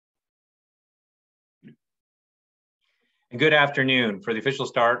And good afternoon for the official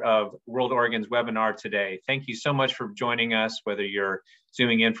start of World Oregon's webinar today. Thank you so much for joining us, whether you're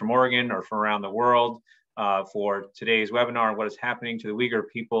zooming in from Oregon or from around the world, for today's webinar on what is happening to the Uyghur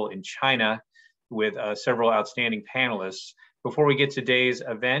people in China with several outstanding panelists. Before we get to today's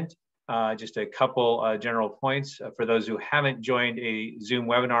event, just a couple general points for those who haven't joined a Zoom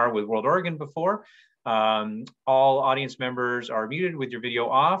webinar with World Oregon before. All audience members are muted with your video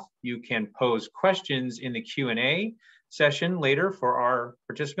off. You can pose questions in the Q&A session later for our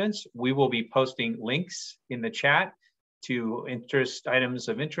participants. We will be posting links in the chat to items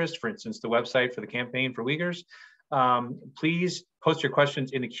of interest, for instance, the website for the Campaign for Uyghurs. Please post your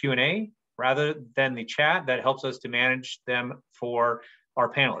questions in the Q&A rather than the chat. That helps us to manage them for our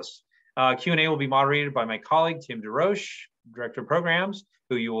panelists. Q&A will be moderated by my colleague, Tim DeRoche, Director of Programs,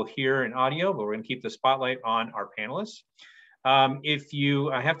 who you will hear in audio, but we're gonna keep the spotlight on our panelists. If you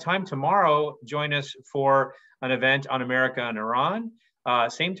have time tomorrow, join us for an event on America and Iran,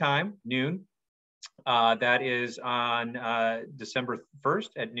 same time, noon. That is on December 1st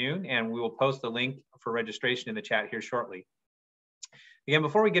at noon, and we will post the link for registration in the chat here shortly. Again,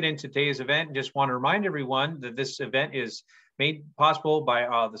 before we get into today's event, just want to remind everyone that this event is made possible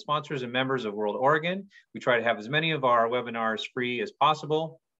by the sponsors and members of World Oregon. We try to have as many of our webinars free as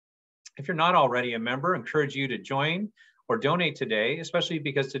possible. If you're not already a member, I encourage you to join or donate today, especially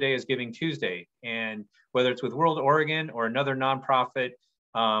because today is Giving Tuesday. And whether it's with World Oregon or another nonprofit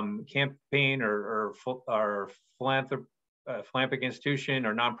campaign or philanthropic institution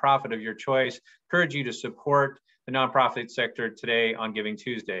or nonprofit of your choice, encourage you to support the nonprofit sector today on Giving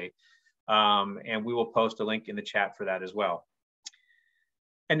Tuesday. And we will post a link in the chat for that as well.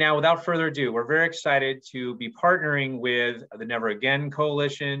 And now, without further ado, we're very excited to be partnering with the Never Again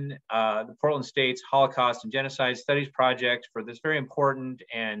Coalition, the Portland State's Holocaust and Genocide Studies Project for this very important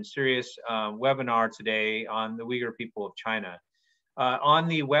and serious webinar today on the Uyghur people of China. On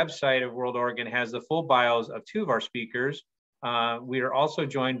the website of World Oregon has the full bios of two of our speakers. We are also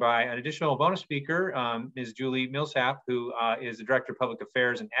joined by an additional bonus speaker, Ms. Julie Millsap, who is the Director of Public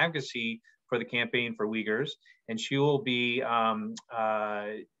Affairs and Advocacy for the Campaign for Uyghurs. And she will be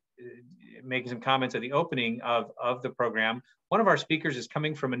making some comments at the opening of the program. One of our speakers is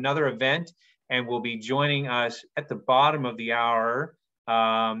coming from another event and will be joining us at the bottom of the hour.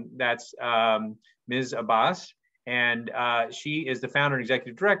 That's Ms. Abbas, and she is the founder and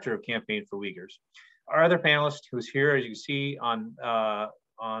executive director of Campaign for Uyghurs. Our other panelist who's here, as you can see on the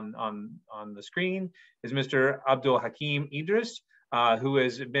screen, is Mr. Abdulhakim Idris, who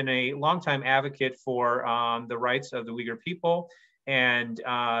has been a longtime advocate for the rights of the Uyghur people and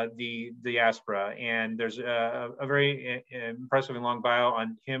the diaspora. And there's a very impressive and long bio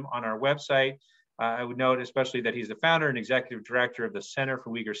on him on our website. I would note especially that he's the founder and executive director of the Center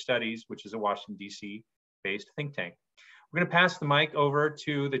for Uyghur Studies, which is a Washington, D.C. based think tank. We're going to pass the mic over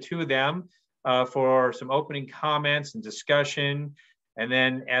to the two of them for some opening comments and discussion. And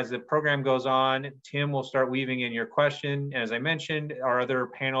then as the program goes on, Tim will start weaving in your question. As I mentioned, our other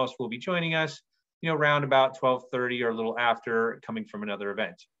panelists will be joining us, around about 12:30 or a little after, coming from another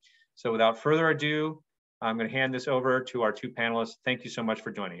event. So without further ado, I'm going to hand this over to our two panelists. Thank you so much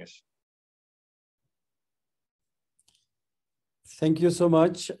for joining us. Thank you so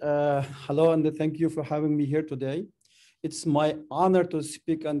much. Hello, and thank you for having me here today. It's my honor to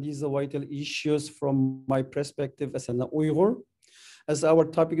speak on these vital issues from my perspective as an Uyghur. As our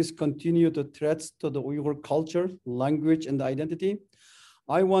topic is continued threats to the Uyghur culture, language, and identity,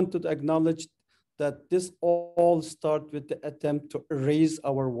 I want to acknowledge that this all starts with the attempt to raise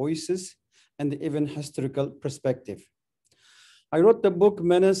our voices and even historical perspective. I wrote the book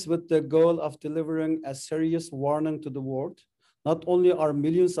Menace with the goal of delivering a serious warning to the world. Not only are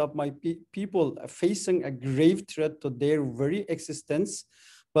millions of my people facing a grave threat to their very existence,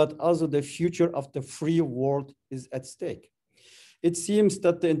 but also the future of the free world is at stake. It seems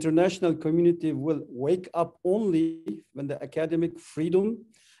that the international community will wake up only when the academic freedom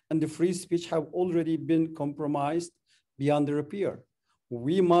and the free speech have already been compromised beyond repair.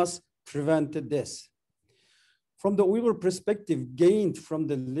 We must prevent this. From the Uyghur perspective gained from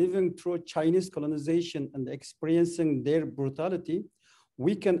the living through Chinese colonization and experiencing their brutality,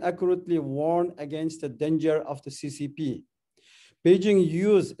 we can accurately warn against the danger of the CCP. Beijing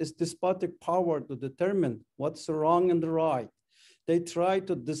uses its despotic power to determine what's wrong and right. They try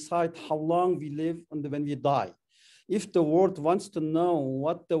to decide how long we live and when we die. If the world wants to know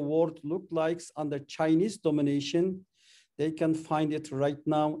what the world looked like under Chinese domination, they can find it right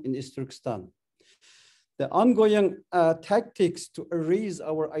now in East Turkestan. The ongoing tactics to erase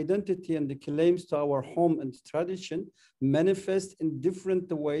our identity and the claims to our home and tradition manifest in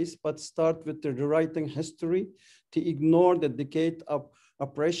different ways, but start with the rewriting history to ignore the decade of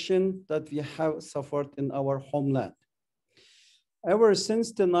oppression that we have suffered in our homeland. Ever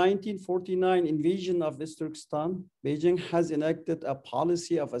since the 1949 invasion of West Turkestan, Beijing has enacted a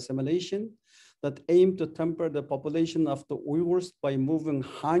policy of assimilation that aimed to temper the population of the Uyghurs by moving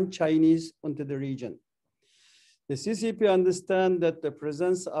Han Chinese into the region. The CCP understands that the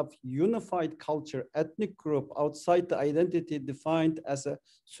presence of unified culture, ethnic group outside the identity defined as a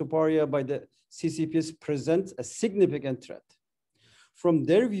superior by the CCPs presents a significant threat. From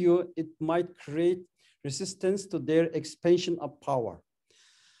their view, it might create resistance to their expansion of power.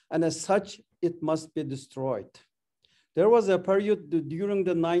 And as such, it must be destroyed. There was a period during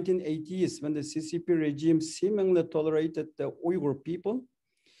the 1980s when the CCP regime seemingly tolerated the Uyghur people.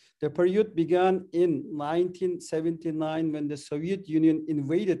 The period began in 1979 when the Soviet Union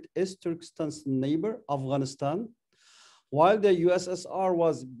invaded East Turkestan's neighbor, Afghanistan, while the USSR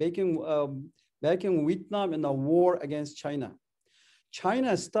was backing Vietnam in a war against China.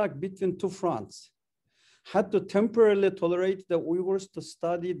 China, stuck between two fronts, had to temporarily tolerate the Uyghurs to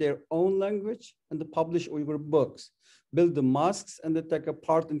study their own language and to publish Uyghur books, build the mosques, and to take a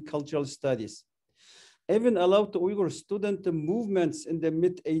part in cultural studies. Even allowed the Uyghur student movements in the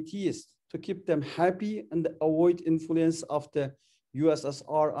mid-80s to keep them happy and avoid influence of the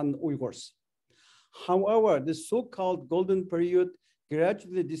USSR on Uyghurs. However, the so-called golden period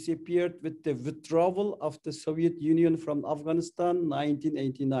gradually disappeared with the withdrawal of the Soviet Union from Afghanistan in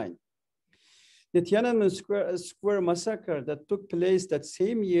 1989. The Tiananmen Square massacre that took place that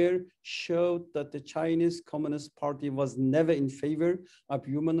same year showed that the Chinese Communist Party was never in favor of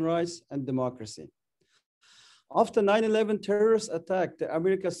human rights and democracy. After 9/11 terrorist attack, the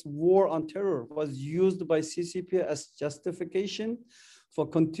America's war on terror was used by CCP as justification for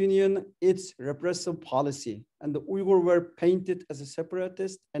continuing its repressive policy, and the Uyghurs were painted as a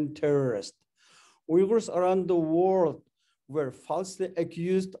separatist and terrorist. Uyghurs around the world were falsely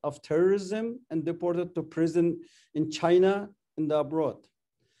accused of terrorism and deported to prison in China and abroad.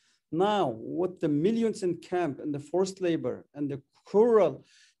 Now, with the millions in camp and the forced labor and the cruel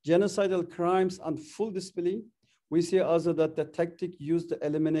genocidal crimes on full display, we see also that the tactic used to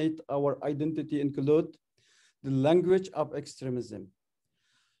eliminate our identity include the language of extremism.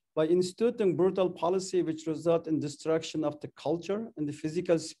 By instituting brutal policy which result in destruction of the culture and the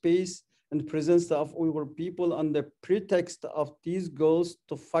physical space and presence of Uyghur people on the pretext of these goals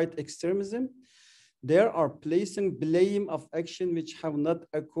to fight extremism, they are placing blame of action which have not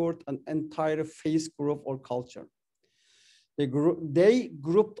occurred on entire face group or culture. They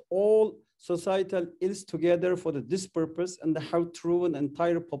grouped all societal ills together for this purpose and have thrown an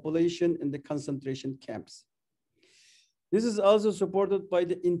entire population in the concentration camps. This is also supported by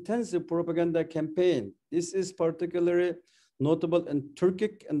the intensive propaganda campaign. This is particularly notable in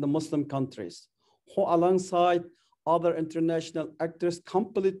Turkic and the Muslim countries, who alongside other international actors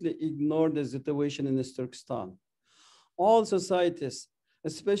completely ignore the situation in Turkestan. All societies,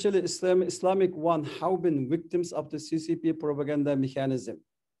 especially Islamic one, have been victims of the CCP propaganda mechanism.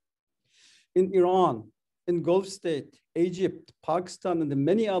 In Iran, in Gulf State, Egypt, Pakistan, and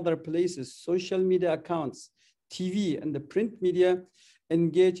many other places, social media accounts, TV, and the print media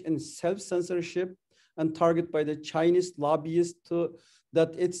engage in self-censorship and target by the Chinese lobbyists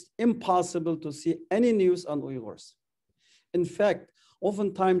that it's impossible to see any news on Uyghurs. In fact,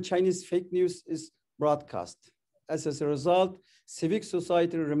 oftentimes Chinese fake news is broadcast. As a result, civic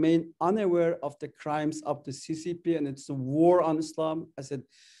society remain unaware of the crimes of the CCP and its war on Islam, as it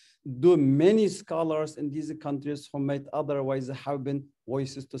do many scholars in these countries who might otherwise have been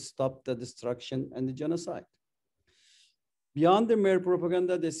voices to stop the destruction and the genocide. Beyond the mere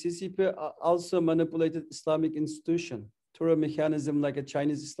propaganda, the CCP also manipulated Islamic institutions through a mechanism like a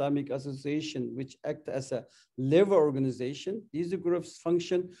Chinese Islamic Association, which act as a labor organization. These groups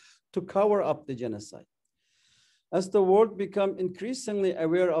function to cover up the genocide. As the world become increasingly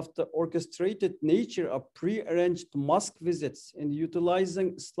aware of the orchestrated nature of pre-arranged mosque visits and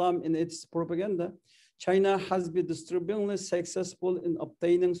utilizing Islam in its propaganda, China has been disturbingly successful in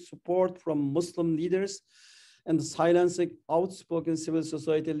obtaining support from Muslim leaders and silencing outspoken civil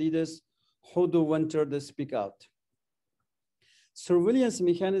society leaders who do venture to speak out. Surveillance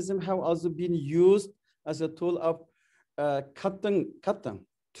mechanisms have also been used as a tool of cutting.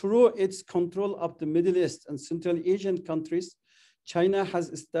 Through its control of the Middle East and Central Asian countries, China has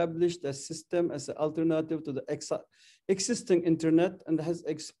established a system as an alternative to the existing internet and has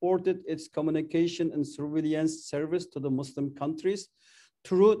exported its communication and surveillance service to the Muslim countries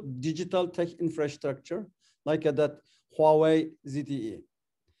through digital tech infrastructure like that Huawei ZTE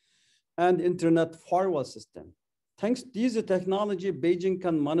and internet firewall system. Thanks to this technology, Beijing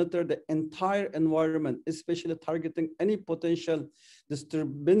can monitor the entire environment, especially targeting any potential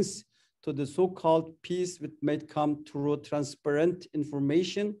disturbance to the so-called peace which might come through transparent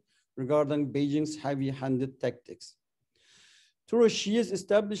information regarding Beijing's heavy-handed tactics. Through she is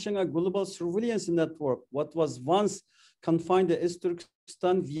establishing a global surveillance network, what was once confined to East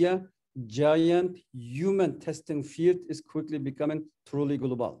Turkestan via giant human testing field is quickly becoming truly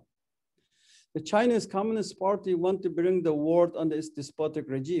global. The Chinese Communist Party want to bring the world under its despotic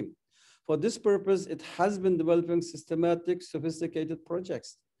regime. For this purpose, it has been developing systematic, sophisticated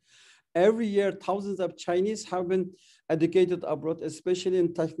projects. Every year, thousands of Chinese have been educated abroad, especially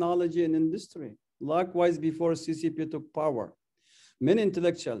in technology and industry. Likewise, before CCP took power, many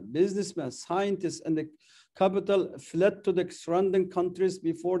intellectuals, businessmen, scientists, and the capital fled to the surrounding countries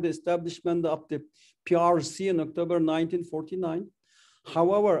before the establishment of the PRC in October 1949.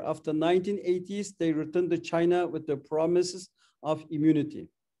 However, after 1980s, they returned to China with the promises of immunity.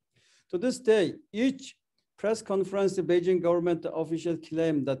 To this day, each press conference, the Beijing government officials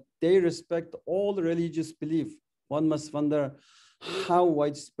claim that they respect all religious belief. One must wonder how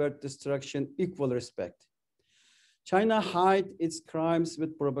widespread destruction equal respect. China hides its crimes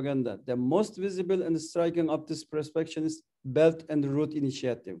with propaganda. The most visible and striking of this perspective is Belt and Road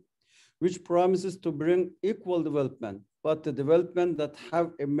Initiative, which promises to bring equal development, but the development that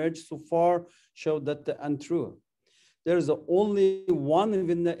have emerged so far show that they're untrue. There is only one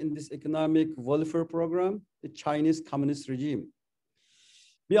winner in this economic welfare program, the Chinese Communist regime.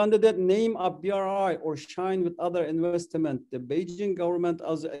 Beyond that name of BRI or shine with other investment, the Beijing government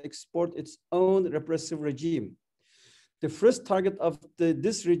also export its own repressive regime. The first target of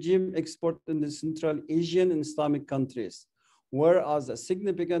this regime export in the Central Asian and Islamic countries, whereas a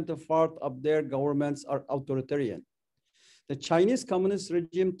significant part of their governments are authoritarian. The Chinese Communist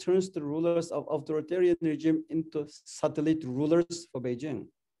regime turns the rulers of authoritarian regime into satellite rulers for Beijing.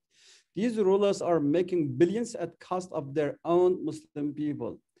 These rulers are making billions at cost of their own Muslim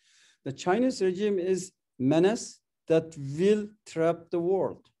people. The Chinese regime is menace that will trap the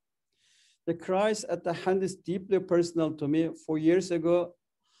world. The crisis at the hand is deeply personal to me. 4 years ago,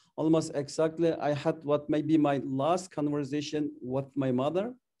 almost exactly, I had what may be my last conversation with my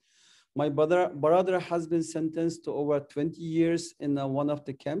mother. My brother has been sentenced to over 20 years in one of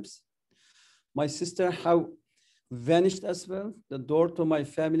the camps. My sister have vanished as well. The door to my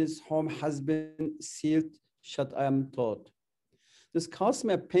family's home has been sealed shut, I am told. This caused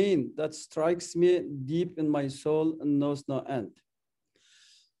me a pain that strikes me deep in my soul and knows no end.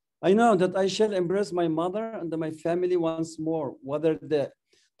 I know that I shall embrace my mother and my family once more, whether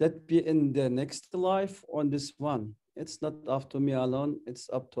that be in the next life or in this one. It's not up to me alone, it's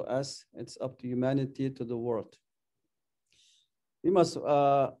up to us, it's up to humanity, to the world. We must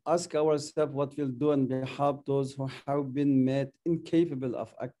ask ourselves what we'll do on behalf of those who have been made incapable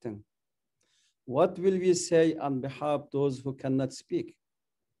of acting. What will we say on behalf of those who cannot speak?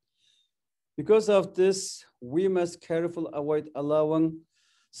 Because of this, we must carefully avoid allowing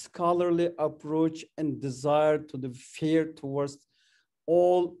scholarly approach and desire to the fear towards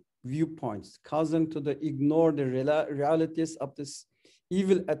all viewpoints, causing to the ignore the realities of this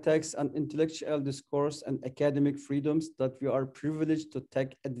evil attacks on intellectual discourse and academic freedoms that we are privileged to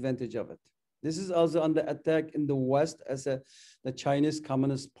take advantage of it. This is also under attack in the West as the Chinese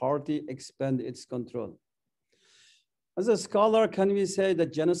Communist Party expand its control. As a scholar, can we say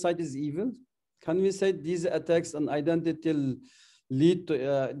that genocide is evil? Can we say these attacks on identity lead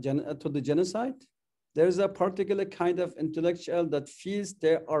to the genocide? There is a particular kind of intellectual that feels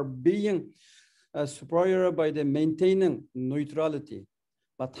they are being superior by the maintaining neutrality.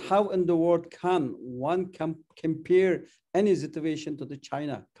 But how in the world can one compare any situation to the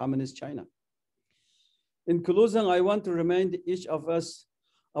China, communist China? In closing, I want to remind each of us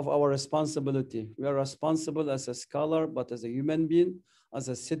of our responsibility. We are responsible as a scholar, but as a human being, as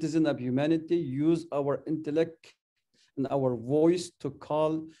a citizen of humanity, use our intellect and our voice to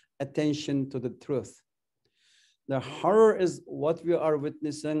call attention to the truth. The horror is what we are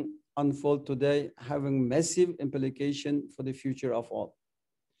witnessing unfold today, having massive implication for the future of all.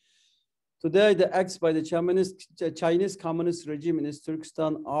 Today, the acts by the Chinese Communist regime in East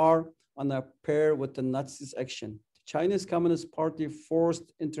Turkestan are on a pair with the Nazis' action. The Chinese Communist Party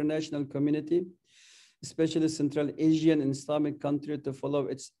forced international community, especially Central Asian and Islamic countries, to follow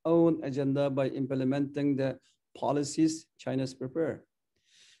its own agenda by implementing the policies China's prepared.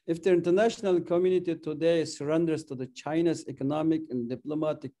 If the international community today surrenders to the China's economic and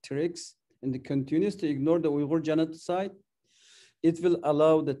diplomatic tricks and continues to ignore the Uyghur genocide, it will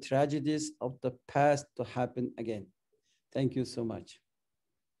allow the tragedies of the past to happen again. Thank you so much.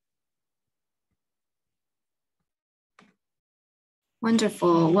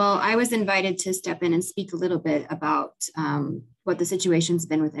 Wonderful. Well, I was invited to step in and speak a little bit about what the situation's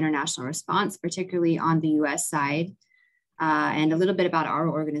been with international response, particularly on the US side, and a little bit about our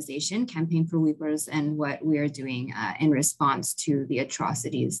organization, Campaign for Uyghurs, and what we are doing in response to the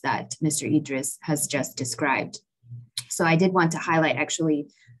atrocities that Mr. Idris has just described. So I did want to highlight actually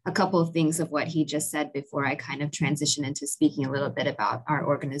a couple of things of what he just said before I kind of transition into speaking a little bit about our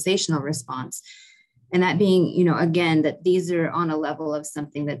organizational response. And that being, you know, again, that these are on a level of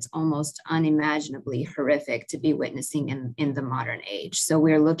something that's almost unimaginably horrific to be witnessing in the modern age. So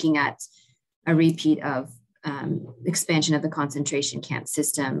we're looking at a repeat of expansion of the concentration camp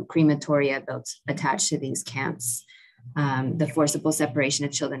system, crematoria built attached to these camps, the forcible separation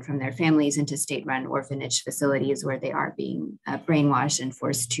of children from their families into state-run orphanage facilities where they are being brainwashed and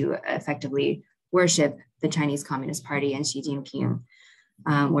forced to effectively worship the Chinese Communist Party and Xi Jinping.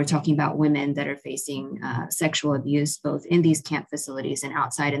 We're talking about women that are facing sexual abuse, both in these camp facilities and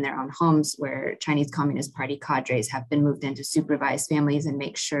outside in their own homes, where Chinese Communist Party cadres have been moved in to supervise families and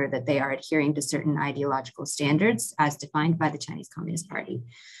make sure that they are adhering to certain ideological standards as defined by the Chinese Communist Party.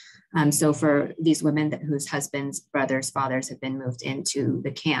 So for these women whose husbands, brothers, fathers have been moved into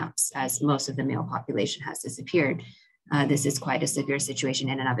the camps, as most of the male population has disappeared, this is quite a severe situation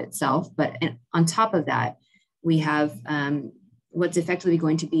in and of itself. But on top of that, we have what's effectively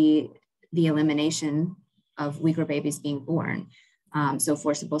going to be the elimination of Uyghur babies being born. So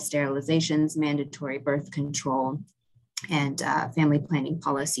forcible sterilizations, mandatory birth control, and family planning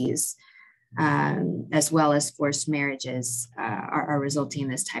policies, as well as forced marriages are resulting in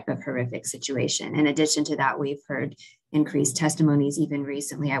this type of horrific situation. In addition to that, we've heard increased testimonies. Even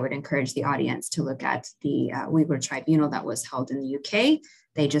recently, I would encourage the audience to look at the Uyghur tribunal that was held in the UK.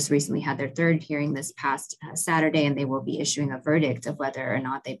 They just recently had their third hearing this past Saturday, and they will be issuing a verdict of whether or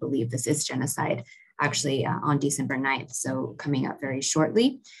not they believe this is genocide, actually on December 9th, so coming up very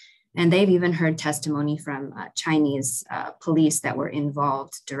shortly. And they've even heard testimony from Chinese police that were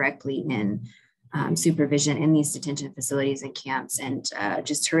involved directly in supervision in these detention facilities and camps, and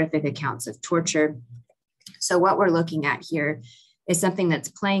just horrific accounts of torture. So what we're looking at here is something that's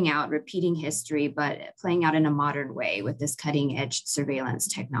playing out, repeating history, but playing out in a modern way with this cutting edge surveillance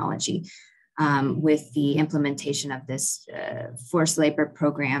technology, with the implementation of this forced labor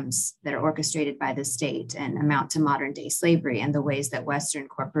programs that are orchestrated by the state and amount to modern day slavery, and the ways that Western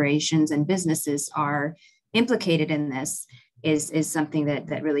corporations and businesses are implicated in this is something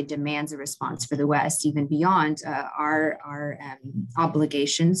that really demands a response for the West, even beyond our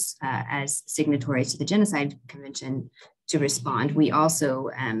obligations as signatories to the Genocide Convention to respond. We also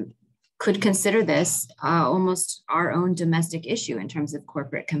could consider this almost our own domestic issue in terms of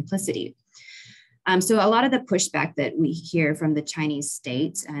corporate complicity. So a lot of the pushback that we hear from the Chinese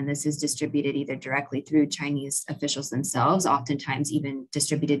state, and this is distributed either directly through Chinese officials themselves, oftentimes even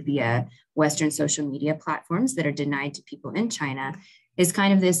distributed via Western social media platforms that are denied to people in China, is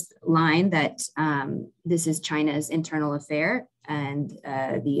kind of this line that this is China's internal affair and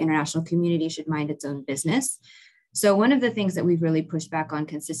the international community should mind its own business. So one of the things that we've really pushed back on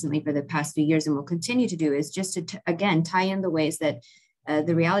consistently for the past few years and will continue to do is just to, again, tie in the ways that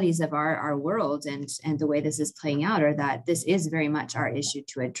the realities of our world and the way this is playing out are that this is very much our issue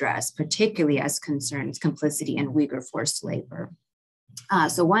to address, particularly as concerns complicity in Uyghur forced labor.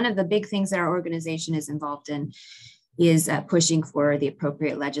 So one of the big things that our organization is involved in is pushing for the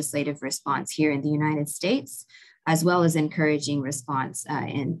appropriate legislative response here in the United States, as well as encouraging response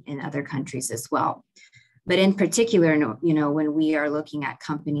in other countries as well. But in particular, you know, when we are looking at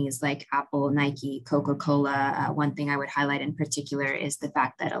companies like Apple, Nike, Coca-Cola, one thing I would highlight in particular is the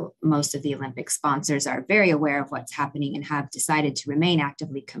fact that most of the Olympic sponsors are very aware of what's happening and have decided to remain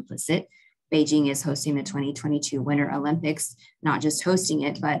actively complicit. Beijing is hosting the 2022 Winter Olympics, not just hosting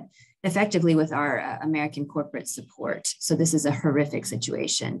it, but effectively with our American corporate support. So this is a horrific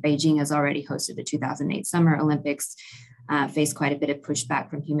situation. Beijing has already hosted the 2008 Summer Olympics, faced quite a bit of pushback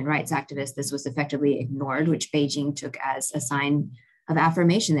from human rights activists. This was effectively ignored, which Beijing took as a sign of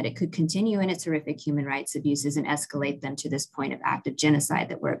affirmation that it could continue in its horrific human rights abuses and escalate them to this point of active genocide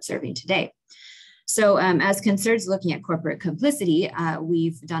that we're observing today. So as concerns looking at corporate complicity,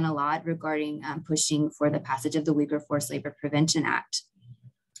 we've done a lot regarding pushing for the passage of the Uyghur Forced Labor Prevention Act.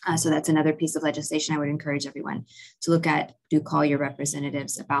 So that's another piece of legislation I would encourage everyone to look at. Do call your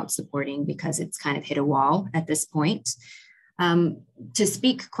representatives about supporting, because it's kind of hit a wall at this point. To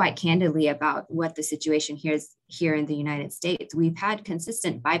speak quite candidly about what the situation here in the United States, we've had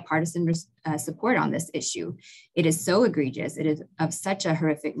consistent bipartisan support on this issue. It is so egregious, it is of such a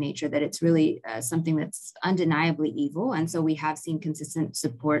horrific nature that it's really something that's undeniably evil. And so we have seen consistent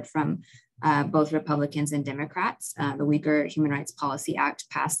support from both Republicans and Democrats. The Uyghur Human Rights Policy Act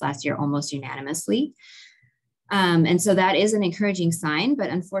passed last year almost unanimously. And so that is an encouraging sign, but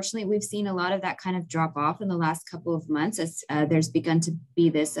unfortunately, we've seen a lot of that kind of drop off in the last couple of months as there's begun to be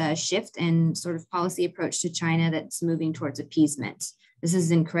this shift in sort of policy approach to China that's moving towards appeasement. This is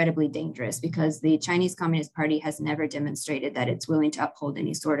incredibly dangerous because the Chinese Communist Party has never demonstrated that it's willing to uphold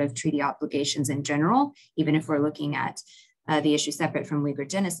any sort of treaty obligations in general, even if we're looking at the issue separate from Uyghur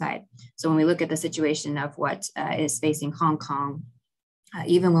genocide. So when we look at the situation of what is facing Hong Kong,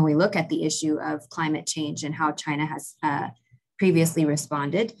 even when we look at the issue of climate change and how China has previously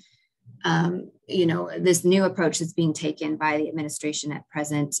responded, this new approach that's being taken by the administration at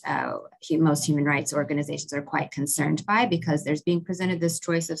present, most human rights organizations are quite concerned by, because there's being presented this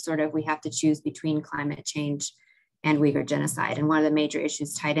choice of sort of, we have to choose between climate change and Uyghur genocide. And one of the major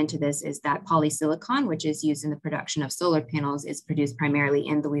issues tied into this is that polysilicon, which is used in the production of solar panels, is produced primarily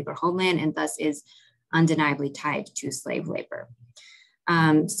in the Uyghur homeland and thus is undeniably tied to slave labor.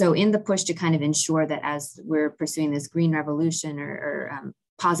 So in the push to kind of ensure that as we're pursuing this green revolution or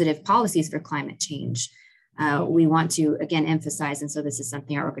positive policies for climate change, we want to, again, emphasize, and so this is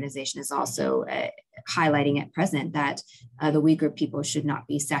something our organization is also highlighting at present, that the Uyghur people should not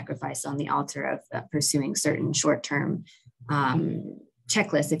be sacrificed on the altar of pursuing certain short-term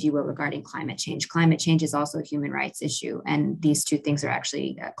checklists, if you will, regarding climate change. Climate change is also a human rights issue, and these two things are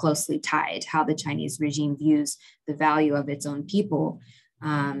actually closely tied. How the Chinese regime views the value of its own people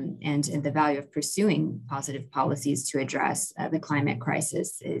and the value of pursuing positive policies to address the climate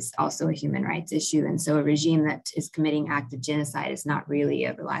crisis is also a human rights issue. And so a regime that is committing active genocide is not really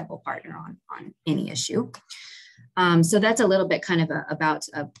a reliable partner on any issue. So that's a little bit kind of about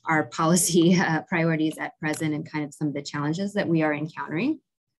our policy priorities at present and kind of some of the challenges that we are encountering.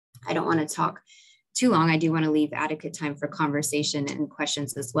 I don't want to talk too long. I do want to leave adequate time for conversation and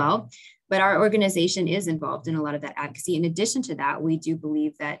questions as well. But our organization is involved in a lot of that advocacy. In addition to that, we do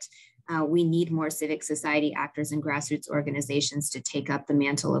believe that we need more civic society actors and grassroots organizations to take up the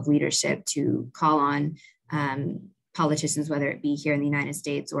mantle of leadership, to call on politicians, whether it be here in the United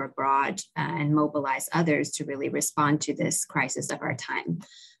States or abroad, and mobilize others to really respond to this crisis of our time.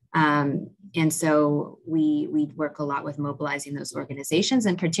 And so we work a lot with mobilizing those organizations,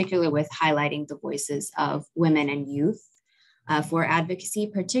 in particular with highlighting the voices of women and youth for advocacy,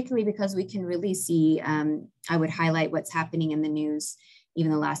 particularly because we can really see, I would highlight what's happening in the news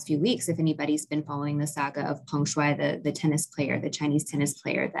even the last few weeks. If anybody's been following the saga of Peng Shuai, the tennis player, the Chinese tennis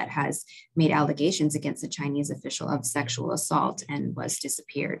player that has made allegations against a Chinese official of sexual assault and was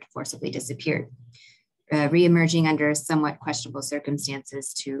forcibly disappeared, reemerging under somewhat questionable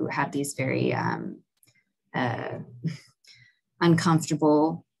circumstances to have these very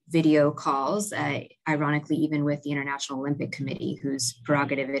uncomfortable video calls, ironically, even with the International Olympic Committee, whose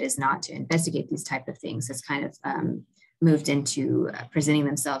prerogative it is not to investigate these type of things, has kind of moved into presenting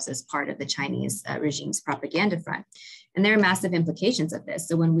themselves as part of the Chinese regime's propaganda front. And there are massive implications of this.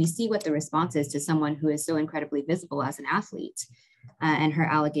 So when we see what the response is to someone who is so incredibly visible as an athlete and her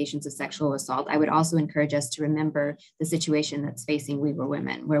allegations of sexual assault, I would also encourage us to remember the situation that's facing Uyghur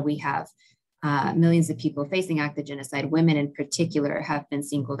women, where we have millions of people facing active genocide. Women in particular have been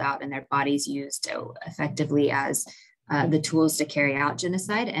singled out and their bodies used effectively as the tools to carry out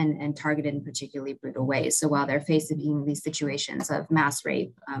genocide and targeted in particularly brutal ways. So while they're facing these situations of mass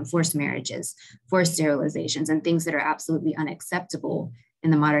rape, forced marriages, forced sterilizations, and things that are absolutely unacceptable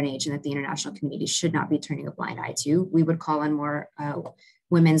in the modern age and that the international community should not be turning a blind eye to, we would call on more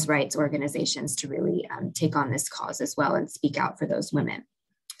women's rights organizations to really take on this cause as well and speak out for those women.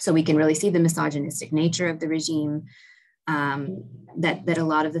 So we can really see the misogynistic nature of the regime, that a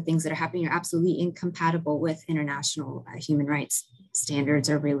lot of the things that are happening are absolutely incompatible with international human rights standards,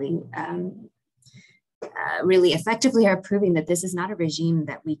 or really effectively are proving that this is not a regime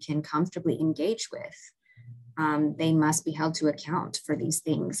that we can comfortably engage with. They must be held to account for these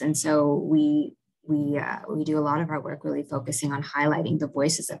things. And so we do a lot of our work really focusing on highlighting the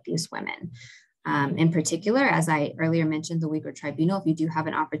voices of these women. In particular, as I earlier mentioned, the Uyghur Tribunal, if you do have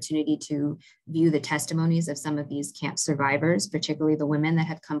an opportunity to view the testimonies of some of these camp survivors, particularly the women that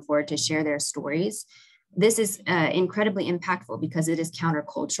have come forward to share their stories, this is incredibly impactful because it is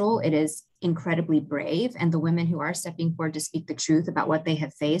countercultural, it is incredibly brave, and the women who are stepping forward to speak the truth about what they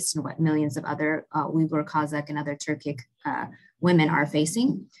have faced and what millions of other Uyghur, Kazakh, and other Turkic women are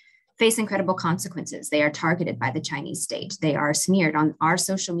facing, face incredible consequences. They are targeted by the Chinese state. They are smeared on our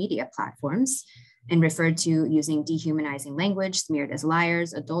social media platforms and referred to using dehumanizing language, smeared as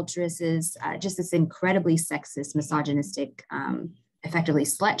liars, adulteresses, just this incredibly sexist, misogynistic, effectively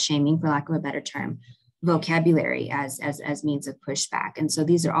slut shaming, for lack of a better term, vocabulary as means of pushback. And so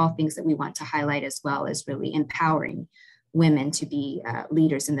these are all things that we want to highlight, as well as really empowering women to be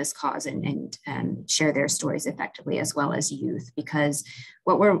leaders in this cause and share their stories effectively, as well as youth, because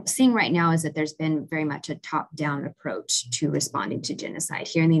what we're seeing right now is that there's been very much a top-down approach to responding to genocide.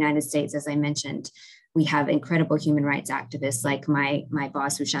 Here in the United States, as I mentioned, we have incredible human rights activists like my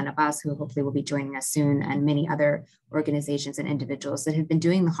boss, Rushan Abbas, who hopefully will be joining us soon, and many other organizations and individuals that have been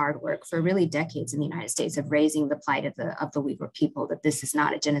doing the hard work for really decades in the United States of raising the plight of the Uyghur people, that this is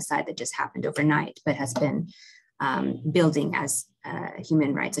not a genocide that just happened overnight, but has been building as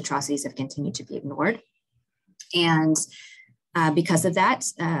human rights atrocities have continued to be ignored. And because of that,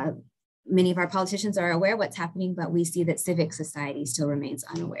 many of our politicians are aware of what's happening, but we see that civic society still remains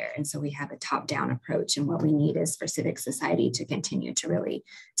unaware. And so we have a top-down approach, and what we need is for civic society to continue to really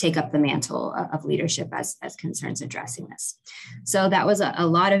take up the mantle of leadership as concerns addressing this. So that was a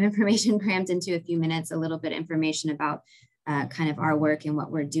lot of information crammed into a few minutes, a little bit of information about kind of our work and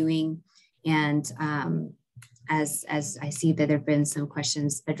what we're doing. And as I see that there have been some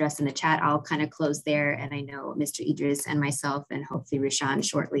questions addressed in the chat, I'll kind of close there. And I know Mr. Idris and myself, and hopefully Rushan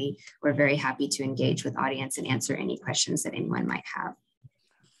shortly, we're very happy to engage with audience and answer any questions that anyone might have.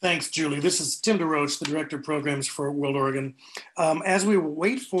 Thanks, Julie. This is Tim DeRoche, the Director of Programs for World Oregon. As we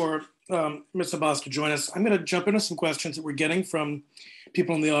wait for Ms. Abbas to join us, I'm going to jump into some questions that we're getting from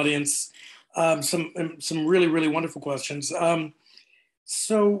people in the audience, some really, really wonderful questions.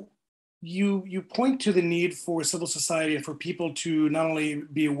 So you point to the need for civil society and for people to not only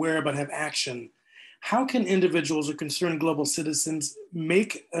be aware, but have action. How can individuals or concerned global citizens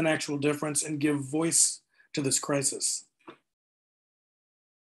make an actual difference and give voice to this crisis?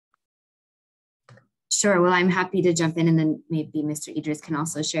 Sure, well, I'm happy to jump in, and then maybe Mr. Idris can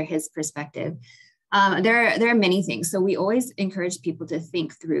also share his perspective. There are many things. So we always encourage people to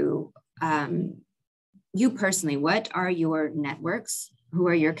think through, you personally, what are your networks? Who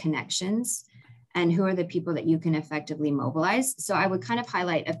are your connections, and who are the people that you can effectively mobilize? So I would kind of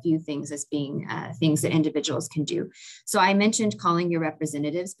highlight a few things as being things that individuals can do. So I mentioned calling your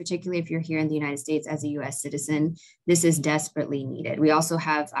representatives, particularly if you're here in the United States as a US citizen. This is desperately needed. We also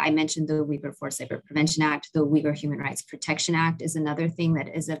have, I mentioned the Uyghur Forced Labor Prevention Act. The Uyghur Human Rights Protection Act is another thing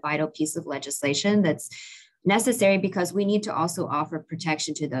that is a vital piece of legislation that's necessary, because we need to also offer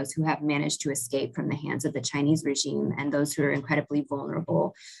protection to those who have managed to escape from the hands of the Chinese regime, and those who are incredibly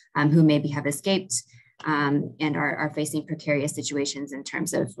vulnerable, who maybe have escaped and are facing precarious situations in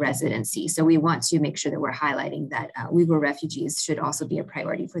terms of residency. So we want to make sure that we're highlighting that Uyghur refugees should also be a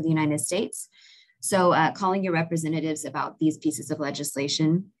priority for the United States. So calling your representatives about these pieces of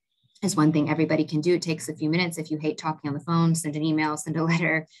legislation is one thing everybody can do. It takes a few minutes. If you hate talking on the phone, send an email, send a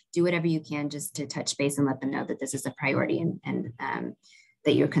letter, do whatever you can just to touch base and let them know that this is a priority and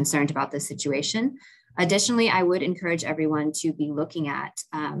that you're concerned about this situation. Additionally, I would encourage everyone to be looking at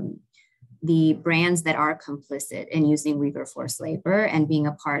the brands that are complicit in using Uyghur forced labor and being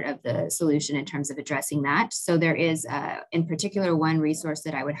a part of the solution in terms of addressing that. So there is, in particular, one resource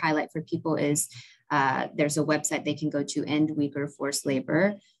that I would highlight for people is there's a website they can go to, End Uyghur Forced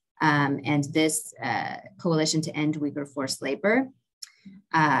Labor. And this Coalition to End Uyghur Forced Labor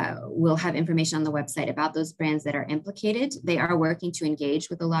will have information on the website about those brands that are implicated. They are working to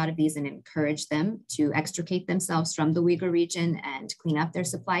engage with a lot of these and encourage them to extricate themselves from the Uyghur region and clean up their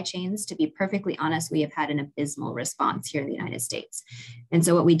supply chains. To be perfectly honest, we have had an abysmal response here in the United States. And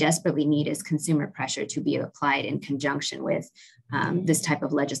so what we desperately need is consumer pressure to be applied in conjunction with this type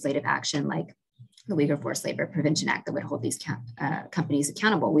of legislative action, like the Uyghur Forced Labor Prevention Act, that would hold these companies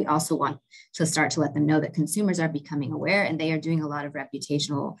accountable. We also want to start to let them know that consumers are becoming aware, and they are doing a lot of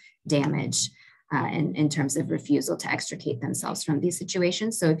reputational damage in terms of refusal to extricate themselves from these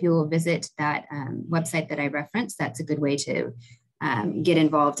situations. So if you will visit that website that I referenced, that's a good way to get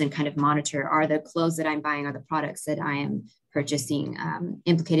involved and kind of monitor, are the clothes that I'm buying, are the products that I am purchasing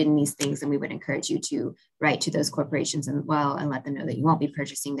implicated in these things. And we would encourage you to write to those corporations as well and let them know that you won't be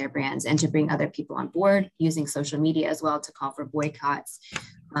purchasing their brands, and to bring other people on board using social media as well to call for boycotts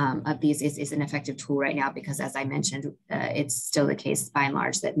of these is an effective tool right now, because as I mentioned, it's still the case by and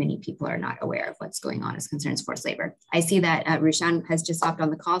large that many people are not aware of what's going on as concerns forced labor. I see that Rushan has just hopped on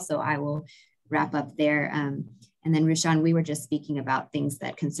the call, so I will wrap up there. And then Rushan, we were just speaking about things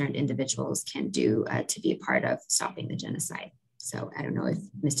that concerned individuals can do to be a part of stopping the genocide. So I don't know if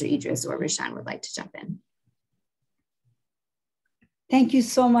Mr. Idris or Rushan would like to jump in. Thank you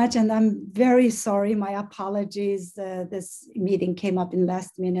so much. And I'm very sorry. My apologies. This meeting came up in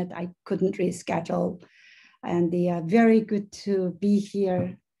last minute. I couldn't reschedule. And very good to be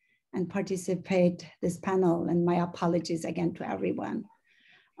here and participate this panel. And my apologies again to everyone.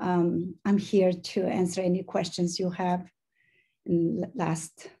 I'm here to answer any questions you have.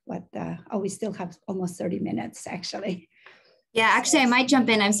 We still have almost 30 minutes actually. Yeah, actually I might jump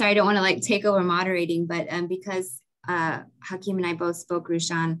in. I'm sorry, I don't want to like take over moderating, but because Hakeem and I both spoke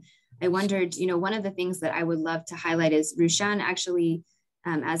Rushan, I wondered, one of the things that I would love to highlight is Rushan actually,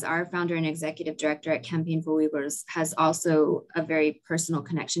 as our founder and executive director at Campaign for Uyghurs, has also a very personal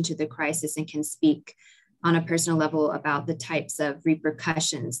connection to the crisis and can speak on a personal level about the types of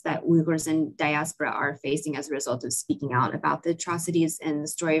repercussions that Uyghurs in diaspora are facing as a result of speaking out about the atrocities and the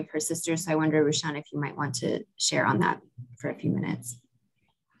story of her sister. So I wonder, Rushan, if you might want to share on that for a few minutes.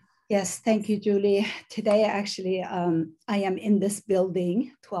 Yes, thank you, Julie. Today, actually, I am in this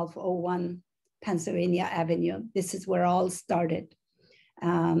building, 1201 Pennsylvania Avenue. This is where all started.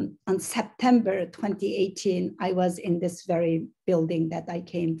 On September 2018, I was in this very building that I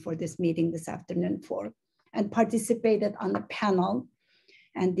came for this meeting this afternoon for, and participated on the panel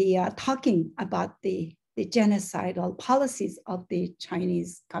and talking about the genocidal policies of the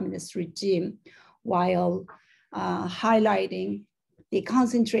Chinese communist regime, while highlighting the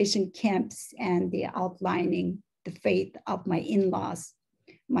concentration camps and the outlining the fate of my in-laws,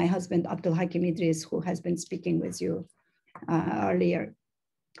 my husband Abdulhakim Idris, who has been speaking with you earlier.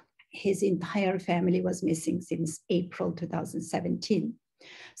 His entire family was missing since April 2017.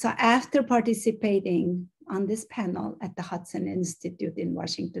 So after participating on this panel at the Hudson Institute in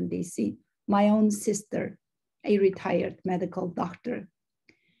Washington, D.C., my own sister, a retired medical doctor,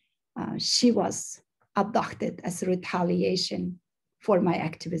 she was abducted as a retaliation for my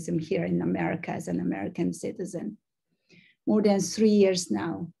activism here in America as an American citizen. More than 3 years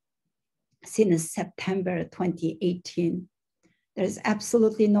now, since September 2018, there's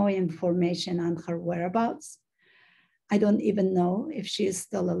absolutely no information on her whereabouts. I don't even know if she is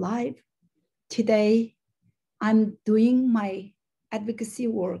still alive. Today, I'm doing my advocacy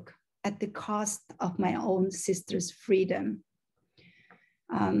work at the cost of my own sister's freedom.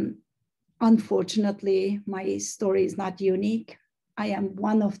 Unfortunately, my story is not unique. I am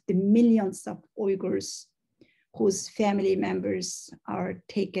one of the millions of Uyghurs whose family members are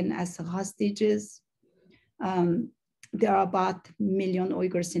taken as hostages. There are about 1 million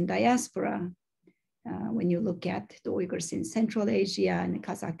Uyghurs in diaspora. When you look at the Uyghurs in Central Asia and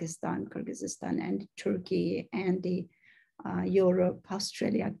Kazakhstan, Kyrgyzstan, and Turkey, and Europe,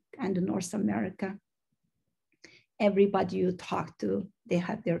 Australia, and North America, everybody you talk to, they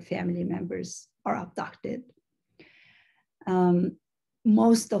have their family members are abducted.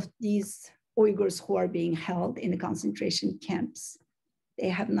 Most of these Uyghurs who are being held in the concentration camps, they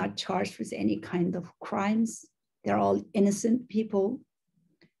have not charged with any kind of crimes. They're all innocent people.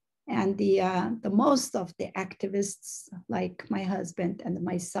 And the most of the activists, like my husband and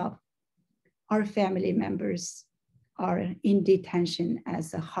myself, our family members are in detention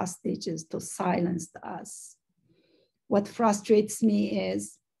as hostages to silence us. What frustrates me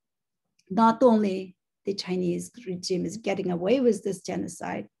is not only the Chinese regime is getting away with this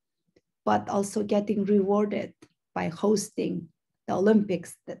genocide, but also getting rewarded by hosting the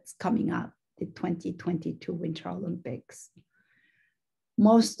Olympics that's coming up, the 2022 Winter Olympics.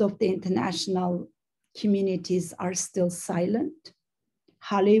 Most of the international communities are still silent.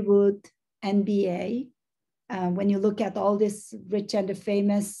 Hollywood, NBA, when you look at all this rich and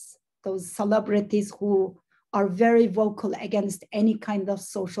famous, those celebrities who are very vocal against any kind of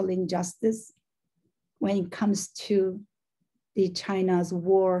social injustice, when it comes to the China's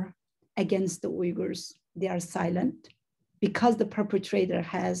war against the Uyghurs, they are silent because the perpetrator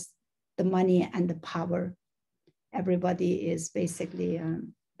has the money and the power. Everybody is basically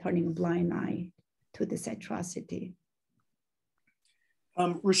turning a blind eye to this atrocity.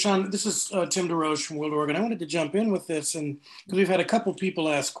 Rushan, this is Tim DeRoche from World Organ. I wanted to jump in with this, and because we've had a couple people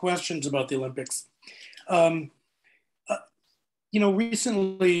ask questions about the Olympics.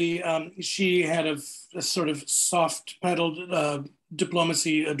 Recently she had a sort of soft-pedaled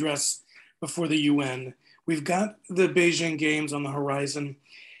diplomacy address before the UN. We've got the Beijing Games on the horizon.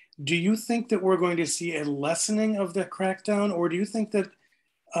 Do you think that we're going to see a lessening of the crackdown, or do you think that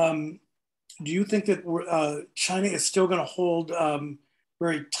China is still going to hold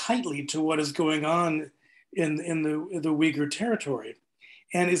very tightly to what is going on in the Uyghur territory?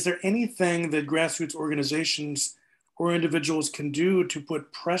 And is there anything that grassroots organizations or individuals can do to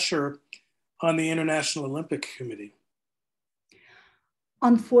put pressure on the International Olympic Committee?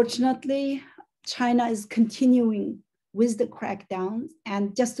 Unfortunately, China is continuing with the crackdowns.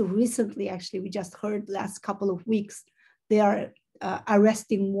 And just recently, actually, we just heard last couple of weeks, they are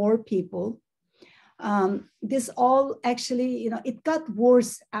arresting more people. This all actually, it got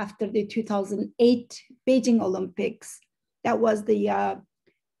worse after the 2008 Beijing Olympics. That was a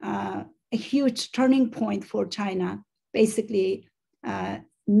huge turning point for China, basically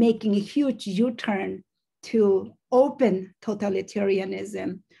making a huge U-turn to open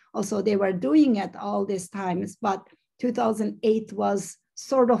totalitarianism. Also, they were doing it all these times, but 2008 was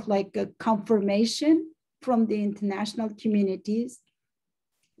sort of like a confirmation from the international communities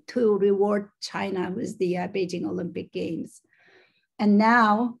to reward China with the Beijing Olympic Games. And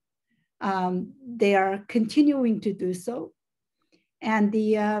now they are continuing to do so. And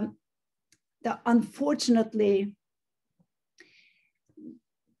unfortunately,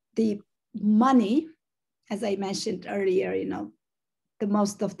 the money, as I mentioned earlier, the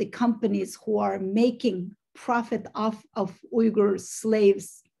most of the companies who are making profit off of Uyghur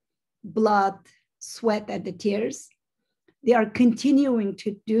slaves' blood, sweat, and the tears, they are continuing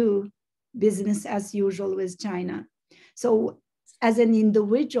to do business as usual with China. So as an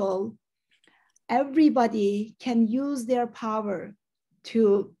individual, everybody can use their power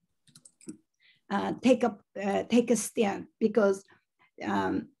to take a stand, because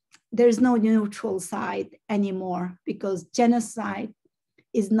there's no neutral side anymore, because genocide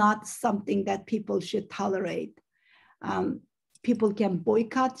is not something that people should tolerate. People can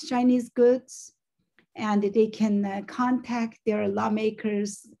boycott Chinese goods, and they can contact their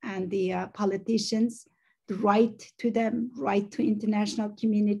lawmakers and the politicians, write to them, write to international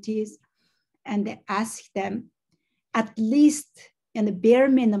communities, and they ask them, at least in the bare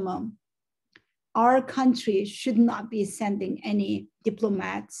minimum, our country should not be sending any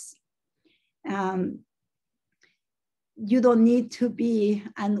diplomats. You don't need to be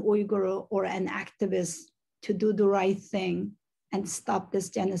an Uyghur or an activist to do the right thing and stop this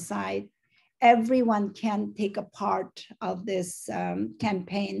genocide. Everyone can take a part of this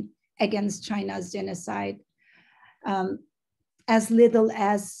campaign against China's genocide. As little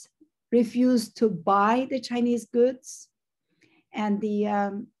as refuse to buy the Chinese goods, and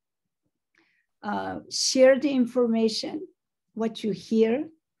share the information, what you hear,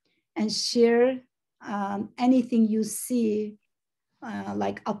 and share anything you see,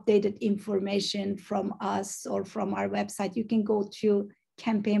 like updated information from us or from our website. You can go to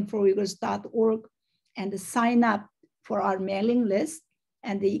campaignforuyghurs.org and sign up for our mailing list,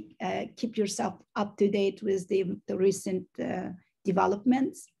 and keep yourself up to date with the recent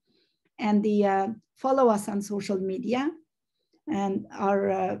developments. And follow us on social media, and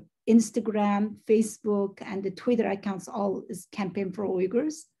our Instagram, Facebook, and the Twitter accounts all is Campaign for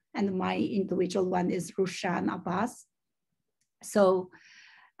Uyghurs, and my individual one is Rushan Abbas. So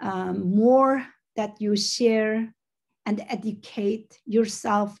more that you share and educate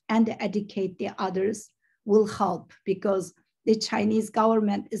yourself and educate the others will help, because the Chinese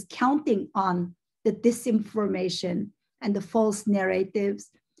government is counting on the disinformation and the false narratives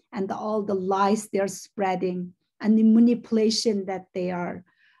and all the lies they're spreading and the manipulation that they are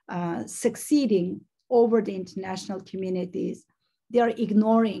succeeding over the international communities. They are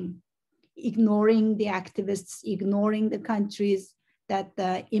ignoring the activists, ignoring the countries that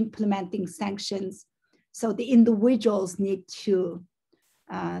implementing sanctions. So the individuals need to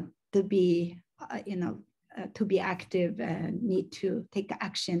be active and need to take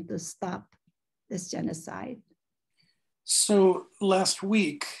action to stop this genocide. So last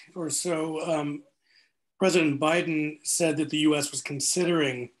week or so, President Biden said that the US was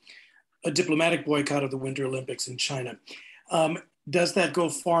considering a diplomatic boycott of the Winter Olympics in China. Does that go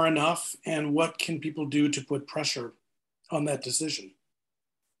far enough? And what can people do to put pressure on that decision?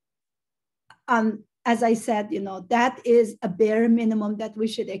 As I said, that is a bare minimum that we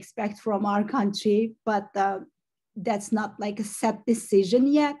should expect from our country, but that's not like a set decision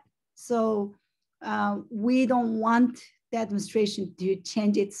yet. So we don't want the administration to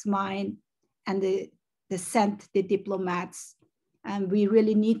change its mind and send the diplomats. And we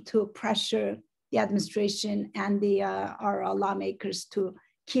really need to pressure the administration and our lawmakers to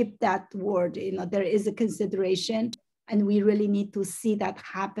keep that word. There is a consideration, and we really need to see that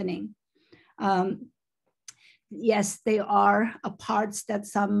happening. Yes, there are parts that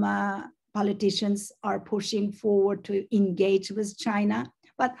some politicians are pushing forward to engage with China,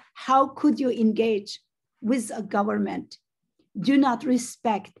 but how could you engage with a government? Do not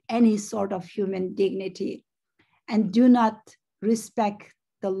respect any sort of human dignity, and do not respect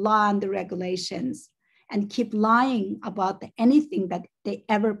the law and the regulations, and keep lying about anything that they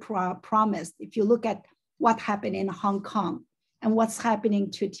ever promised. If you look at what happened in Hong Kong and what's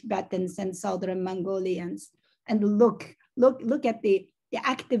happening to Tibetans and Southern Mongolians, and look at the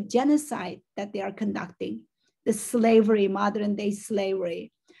active genocide that they are conducting, the slavery, modern day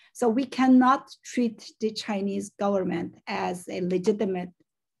slavery. So we cannot treat the Chinese government as a legitimate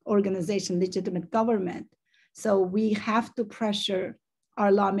organization, legitimate government. So we have to pressure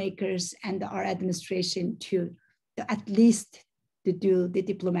our lawmakers and our administration to at least to do the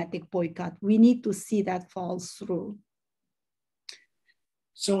diplomatic boycott. We need to see that falls through.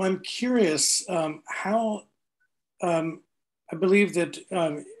 So I'm curious how, I believe that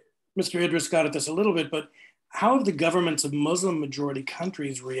Mr. Idris got at this a little bit, but how have the governments of Muslim majority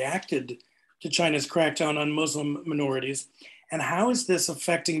countries reacted to China's crackdown on Muslim minorities? And how is this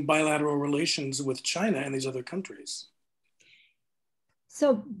affecting bilateral relations with China and these other countries?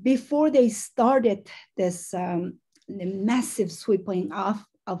 So before they started this massive sweeping off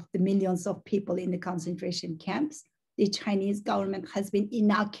of the millions of people in the concentration camps, the Chinese government has been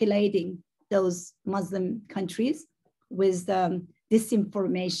inoculating those Muslim countries with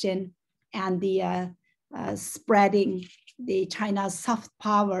disinformation and the spreading the China's soft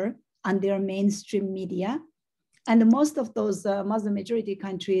power on their mainstream media. And most of those Muslim majority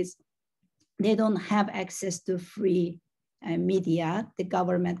countries, they don't have access to free media. The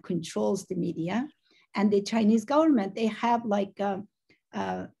government controls the media. And the Chinese government, they have like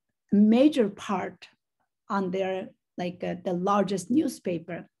a major part on their, like the largest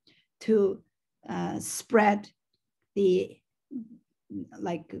newspaper to spread the,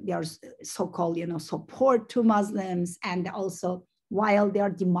 like their so-called, support to Muslims. And also while they are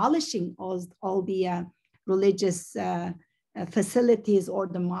demolishing all the religious facilities or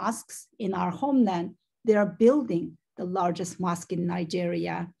the mosques in our homeland, they are building the largest mosque in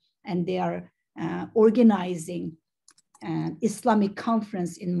Nigeria, and they are organizing an Islamic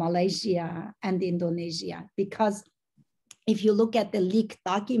conference in Malaysia and Indonesia. Because if you look at the leaked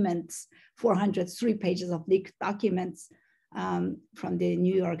documents, 403 pages of leaked documents from the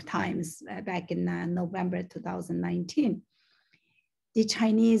New York Times back in November 2019, the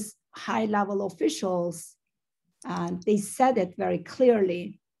Chinese high-level officials, they said it very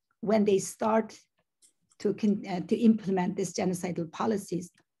clearly when they start to implement these genocidal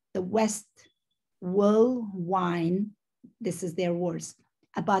policies, the West will whine, this is their words,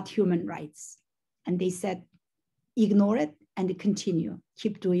 about human rights. And they said, ignore it and continue.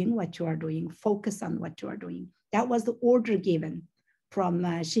 Keep doing what you are doing. Focus on what you are doing. That was the order given from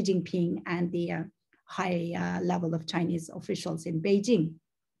Xi Jinping and the high level of Chinese officials in Beijing.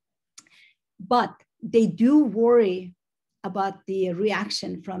 But they do worry about the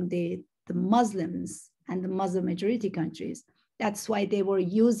reaction from the Muslims and the Muslim majority countries. That's why they were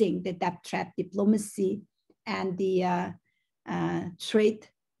using the debt trap diplomacy and the trade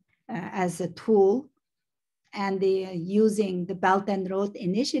as a tool, and they are using the Belt and Road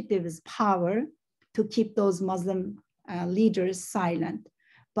Initiative's power to keep those Muslim leaders silent.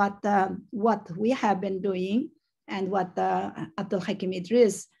 But what we have been doing and what Abdulhakim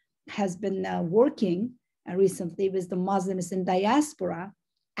Idris has been working recently with the Muslims in diaspora,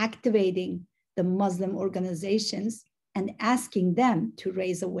 activating the Muslim organizations and asking them to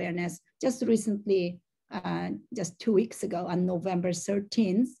raise awareness. Just recently, just 2 weeks ago on November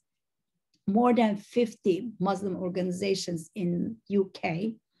 13th, more than 50 Muslim organizations in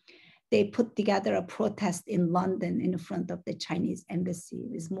UK, they put together a protest in London in front of the Chinese embassy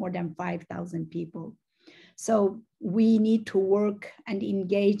with more than 5,000 people. So we need to work and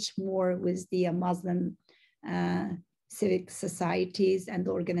engage more with the Muslim civic societies and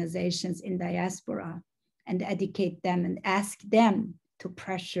organizations in diaspora and educate them and ask them to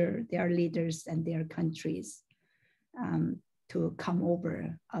pressure their leaders and their countries to come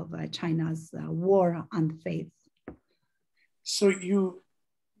over of China's war on faith. So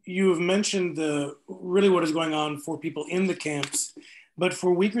you've mentioned really what is going on for people in the camps, but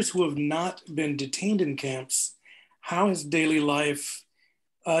for Uyghurs who have not been detained in camps, how has daily life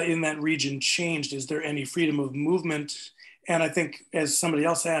in that region changed? Is there any freedom of movement? And I think, as somebody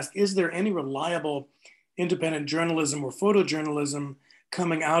else asked, is there any reliable independent journalism or photojournalism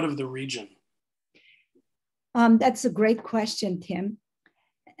coming out of the region? That's a great question, Tim.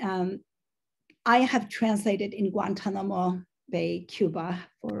 I have translated in Guantanamo Bay, Cuba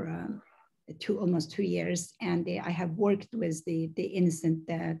for almost 2 years. And I have worked with the innocent,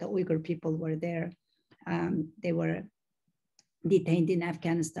 the Uyghur people were there. They were detained in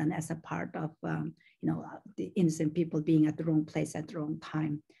Afghanistan as a part of, the innocent people being at the wrong place at the wrong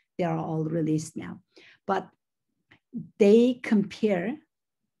time. They are all released now. But they compare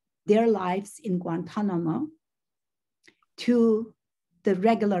their lives in Guantanamo to the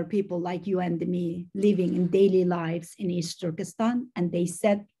regular people like you and me living in daily lives in East Turkestan. And they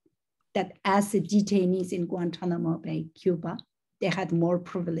said that as the detainees in Guantanamo Bay, Cuba, they had more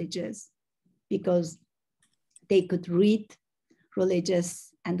privileges because they could read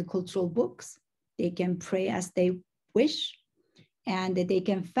religious and cultural books. They can pray as they wish, and they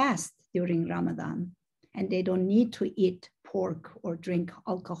can fast during Ramadan, and they don't need to eat pork or drink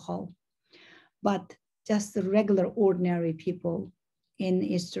alcohol. But just the regular, ordinary people in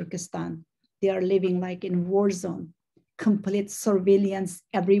East Turkestan, they are living like in war zone, complete surveillance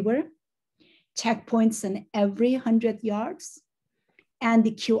everywhere, checkpoints in every 100 yards, and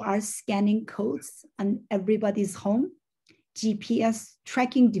the QR scanning codes on everybody's home, GPS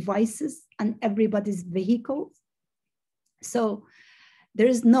tracking devices on everybody's vehicles. So there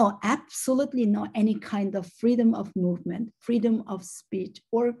is absolutely no any kind of freedom of movement, freedom of speech,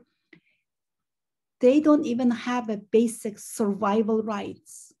 or they don't even have a basic survival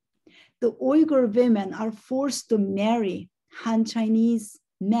rights. The Uyghur women are forced to marry Han Chinese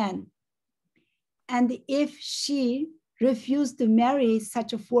men. And if she refused to marry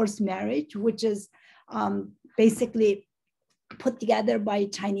such a forced marriage, which is basically put together by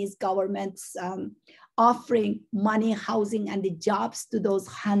Chinese governments, offering money, housing, and the jobs to those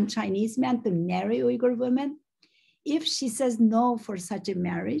Han Chinese men to marry Uyghur women, if she says no for such a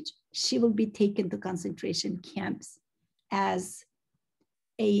marriage, she will be taken to concentration camps as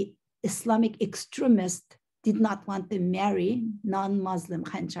an Islamic extremist did not want to marry non-Muslim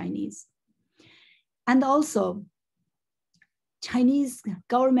Han Chinese. And also, Chinese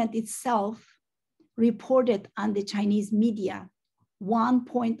government itself reported on the Chinese media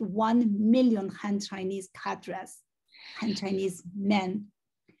 1.1 million Han Chinese cadres, Han Chinese men,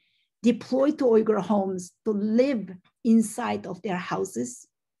 deployed to Uyghur homes to live inside of their houses,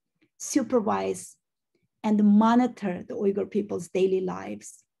 supervise, and monitor the Uyghur people's daily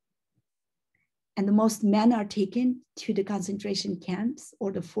lives. And most men are taken to the concentration camps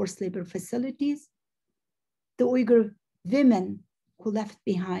or the forced labor facilities. The Uyghur women who left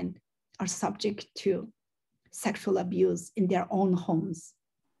behind are subject to sexual abuse in their own homes.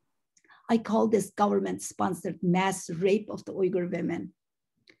 I call this government-sponsored mass rape of the Uyghur women.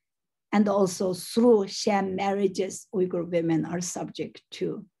 And also through sham marriages, Uyghur women are subject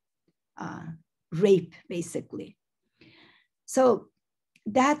to rape, basically. So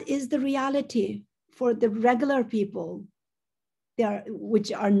that is the reality for the regular people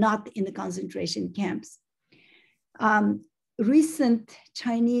which are not in the concentration camps. Recent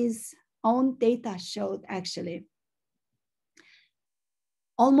Chinese own data showed actually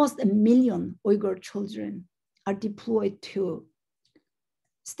almost 1 million Uyghur children are deployed to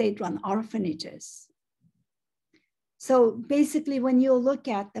state-run orphanages. So basically, when you look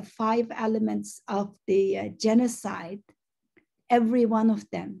at the 5 elements of the genocide, every one of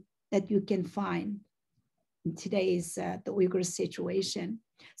them that you can find in today's the Uyghur situation.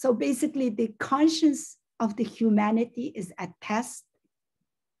 So basically, the conscience of the humanity is at test,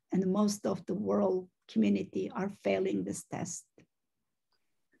 and most of the world community are failing this test.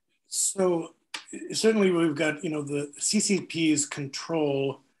 So certainly we've got, the CCP's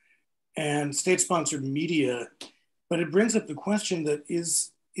control and state-sponsored media, but it brings up the question that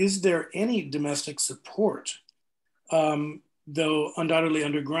is there any domestic support, though undoubtedly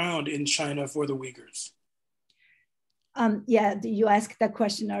underground in China for the Uyghurs? Yeah, you asked that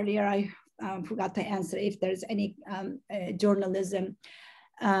question earlier. I forgot to answer if there's any journalism.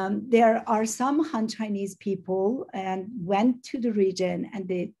 There are some Han Chinese people and went to the region, and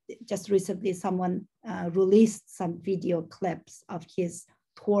they just recently someone released some video clips of his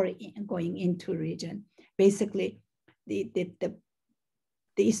tour going into region. Basically, the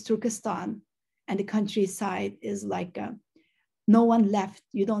East Turkestan and the countryside is like no one left.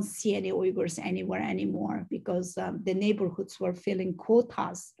 You don't see any Uyghurs anywhere anymore because the neighborhoods were filling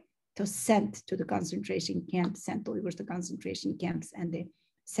quotas to send to the concentration camps, sent Uyghurs to concentration camps, and they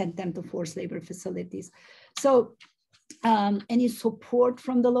sent them to forced labor facilities. So any support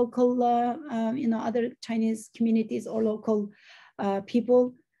from the local, other Chinese communities or local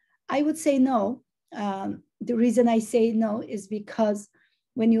people, I would say no. The reason I say no is because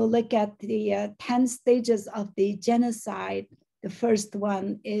when you look at the 10 stages of the genocide, the first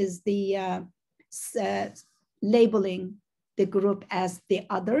one is the labeling the group as the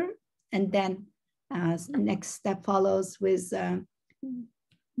other, and then next step follows with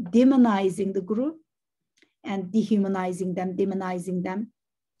demonizing the group and dehumanizing them, demonizing them,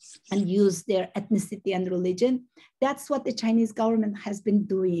 and use their ethnicity and religion. That's what the Chinese government has been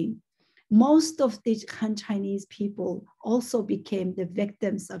doing. Most of the Han Chinese people also became the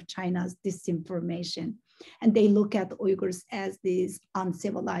victims of China's disinformation. And they look at Uyghurs as these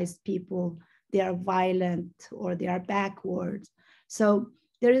uncivilized people. They are violent or they are backwards. So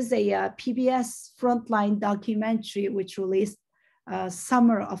there is a PBS Frontline documentary which released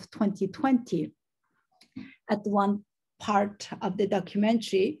summer of 2020. At one part of the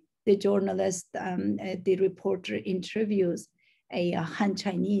documentary, the journalist, the reporter interviews a Han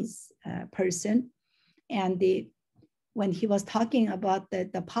Chinese person, and when he was talking about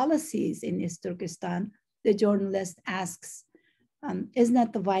the policies in East Turkestan, the journalist asks, isn't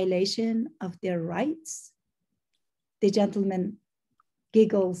that the violation of their rights? The gentleman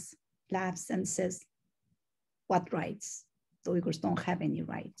giggles, laughs, and says, what rights? The Uyghurs don't have any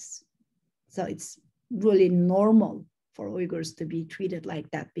rights. So it's really normal for Uyghurs to be treated like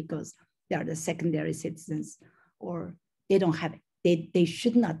that because they are the secondary citizens, or they don't have it. They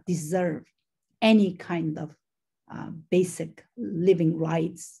should not deserve any kind of basic living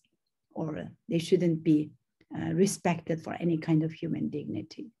rights, or they shouldn't be respected for any kind of human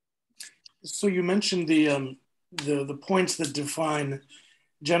dignity. So you mentioned the points that define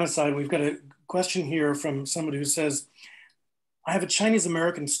genocide. We've got a question here from somebody who says, I have a Chinese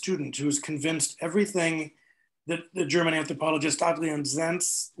American student who is convinced everything that the German anthropologist Adrian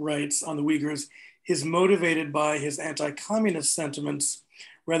Zenz writes on the Uyghurs is motivated by his anti-communist sentiments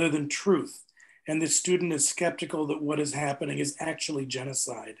rather than truth. And this student is skeptical that what is happening is actually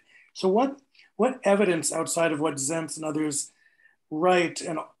genocide. So what evidence outside of what Zenz and others write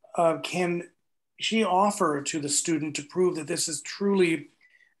and can she offer to the student to prove that this is truly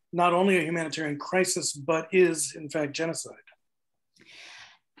not only a humanitarian crisis, but is in fact genocide?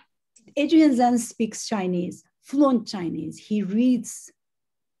 Adrian Zenz speaks Chinese, fluent Chinese. He reads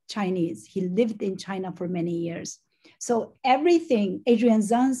Chinese. He lived in China for many years. So everything Adrian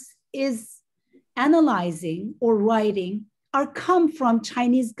Zenz is analyzing or writing are come from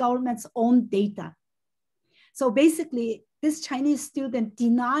Chinese government's own data. So basically, this Chinese student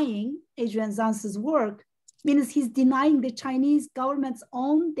denying Adrian Zenz's work means he's denying the Chinese government's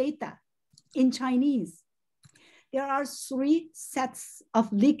own data in Chinese. There are 3 sets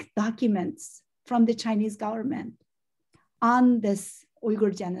of leaked documents from the Chinese government on this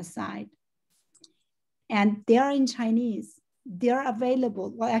Uyghur genocide. And they are in Chinese. They are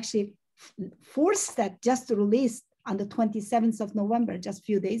available. Well, actually, 4 sets just released on the 27th of November, just a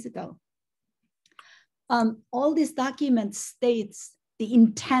few days ago. All these documents states the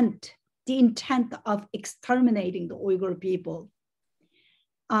intent of exterminating the Uyghur people.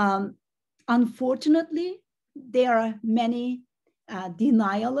 Unfortunately, there are many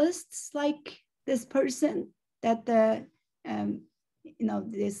denialists like this person that the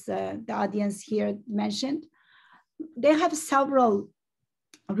audience here mentioned. They have several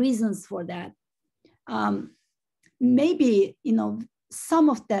reasons for that. Maybe some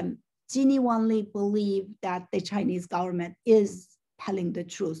of them genuinely believe that the Chinese government is telling the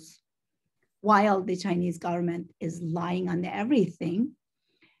truth, while the Chinese government is lying on everything.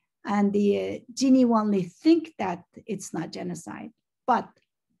 And they genuinely think that it's not genocide. But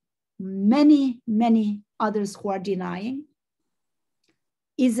many, many others who are denying,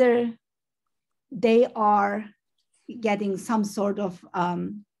 either they are getting some sort of,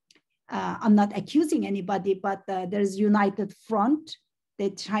 I'm not accusing anybody, but there's United Front. The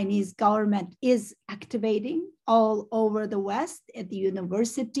Chinese government is activating all over the West at the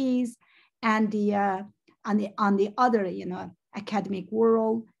universities and on the other, academic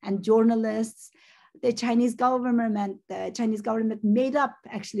world and journalists. The Chinese government made up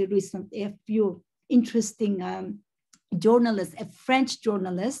actually recently a few interesting journalists, a French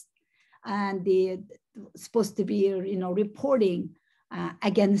journalist, and they supposed to be reporting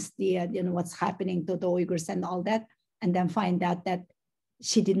against the what's happening to the Uyghurs and all that, and then find out that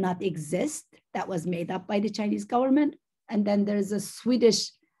she did not exist. That was made up by the Chinese government. And then there's a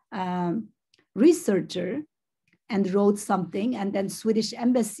Swedish researcher and wrote something, and then Swedish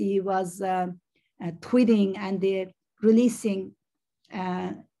embassy was tweeting and releasing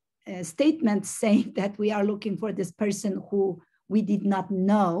statements saying that we are looking for this person who we did not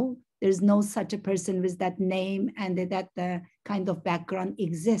know. There's no such a person with that name, and that kind of background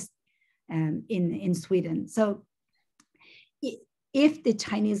exists in Sweden. So if the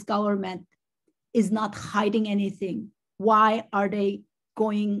Chinese government is not hiding anything, why are they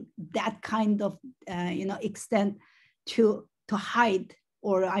going that kind of extent to hide,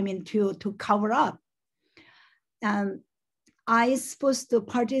 or to cover up? I was supposed to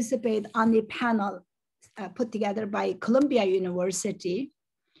participate on the panel put together by Columbia University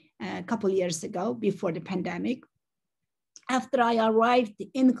a couple years ago before the pandemic. After I arrived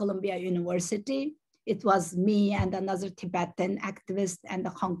in Columbia University, it was me and another Tibetan activist and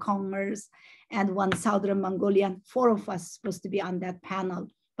the Hong Kongers and one Southern Mongolian, 4 of us supposed to be on that panel.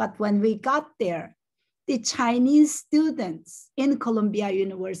 But when we got there, the Chinese students in Columbia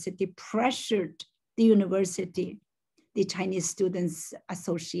University pressured the university, the Chinese Students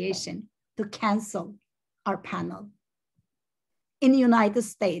Association, to cancel our panel. In the United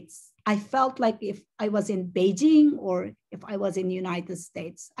States, I felt like if I was in Beijing or if I was in the United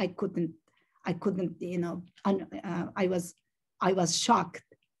States, I couldn't, you know, I was shocked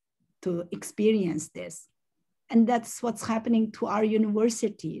to experience this. And that's what's happening to our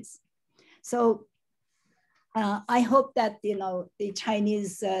universities. So I hope that, you know, the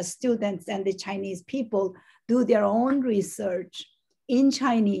Chinese students and the Chinese people do their own research in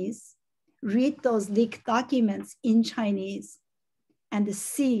Chinese, read those leaked documents in Chinese, and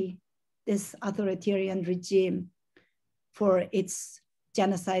see this authoritarian regime for its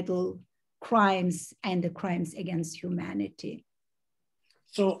genocidal crimes and the crimes against humanity.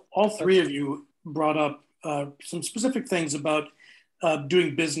 So all three of you brought up some specific things about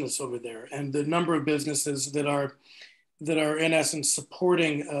doing business over there and the number of businesses that are in essence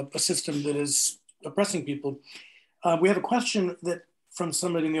supporting a system that is oppressing people. We have a question that from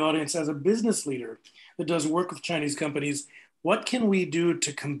somebody in the audience. As a business leader that does work with Chinese companies, what can we do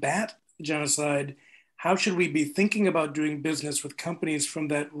to combat genocide? How should we be thinking about doing business with companies from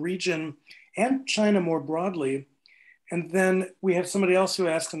that region and China more broadly? And then we have somebody else who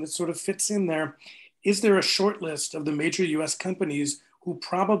asked, and that sort of fits in there, is there a short list of the major US companies who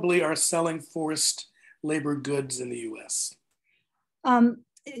probably are selling forced labor goods in the US? I'm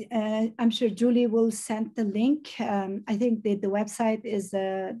sure Julie will send the link. I think the website is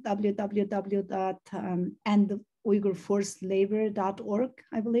www.enduyghurforcedlabor.org,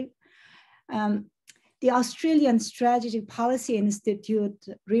 I believe. The Australian Strategic Policy Institute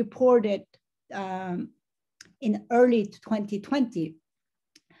reported in early 2020,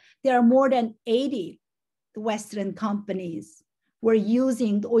 there are more than 80 Western companies were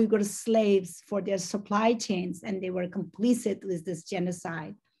using the Uyghur slaves for their supply chains, and they were complicit with this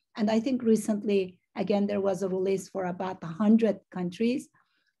genocide. And I think recently, again, there was a release for about 100 countries,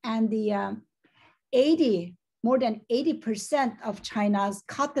 and the more than 80% of China's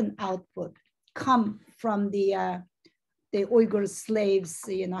cotton output come from the Uyghur slaves,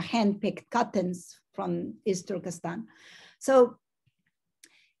 you know, hand-picked cottons from East Turkestan. So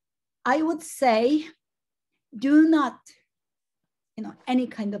I would say, do not, you know, any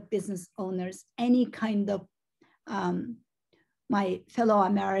kind of business owners, any kind of my fellow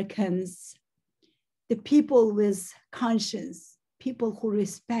Americans, the people with conscience, people who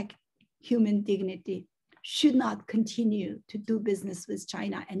respect human dignity, should not continue to do business with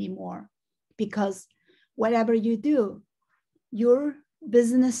China anymore, because whatever you do, your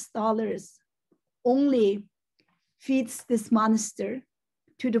business dollars only feeds this monster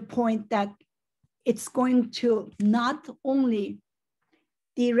to the point that it's going to not only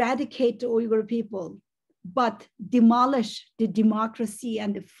eradicate the Uyghur people, but demolish the democracy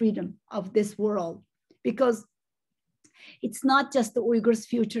and the freedom of this world. Because it's not just the Uyghurs'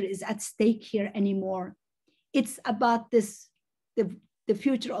 future is at stake here anymore. It's about this, the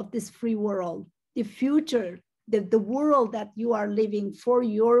future of this free world, the future, the world that you are living for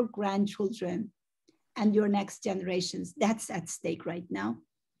your grandchildren and your next generations. That's at stake right now.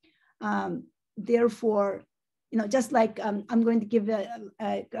 Therefore, you know, just like I'm going to give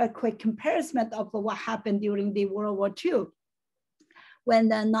a quick comparison of what happened during the World War II, when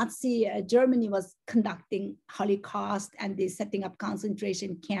the Nazi Germany was conducting Holocaust and the setting up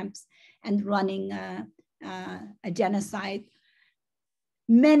concentration camps and running a genocide.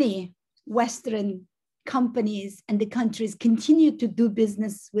 Many Western companies and the countries continued to do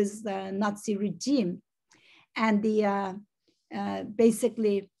business with the Nazi regime, and the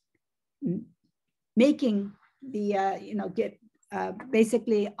basically making the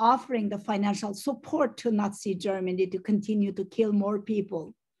basically offering the financial support to Nazi Germany to continue to kill more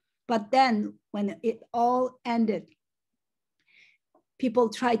people. But then when it all ended, people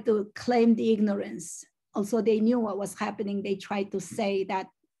tried to claim the ignorance. Also, they knew what was happening. They tried to say that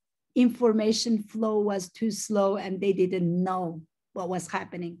information flow was too slow and they didn't know what was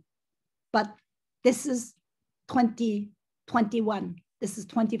happening. But this is 2021. This is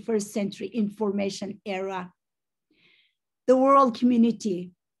 21st century information era. The world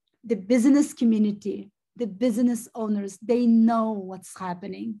community, the business community, the business owners, they know what's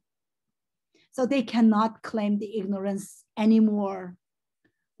happening. So they cannot claim the ignorance anymore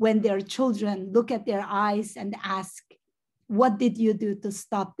when their children look at their eyes and ask, what did you do to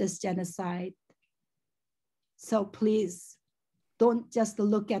stop this genocide? So please, don't just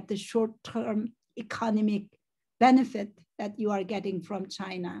look at the short-term economic benefit that you are getting from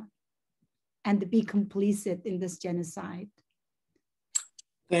China and be complicit in this genocide.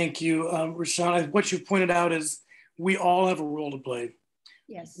 Thank you, Rushan. What you've pointed out is we all have a role to play.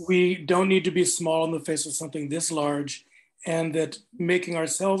 Yes. We don't need to be small in the face of something this large, and that making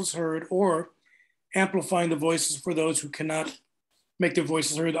ourselves heard or amplifying the voices for those who cannot make their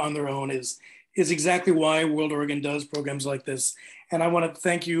voices heard on their own is exactly why World Oregon does programs like this. And I want to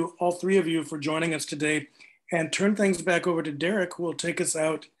thank you, all three of you, for joining us today, and turn things back over to Derek, who will take us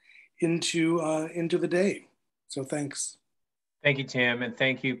out into the day. So thanks. Thank you, Tim, and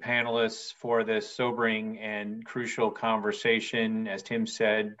thank you, panelists, for this sobering and crucial conversation. As Tim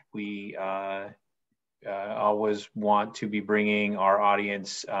said, we always want to be bringing our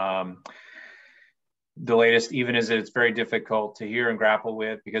audience the latest, even as it's very difficult to hear and grapple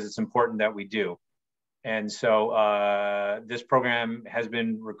with, because it's important that we do. And so this program has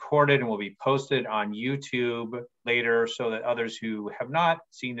been recorded and will be posted on YouTube later, so that others who have not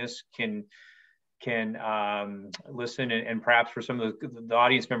seen this can listen, and perhaps for some of the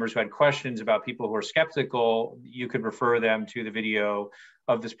audience members who had questions about people who are skeptical, you could refer them to the video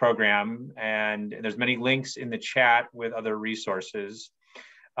of this program. And there's many links in the chat with other resources.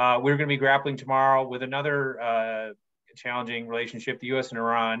 We're going to be grappling tomorrow with another challenging relationship, the US and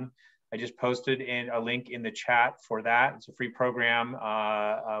Iran. I just posted in a link in the chat for that. It's a free program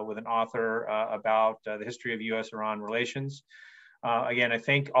with an author about the history of US-Iran relations. Again, I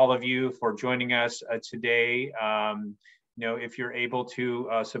thank all of you for joining us today. If you're able to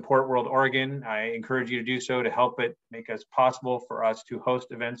support World Oregon, I encourage you to do so to help it make us possible for us to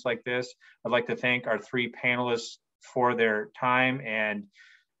host events like this. I'd like to thank our three panelists for their time and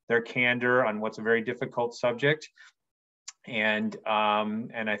their candor on what's a very difficult subject. And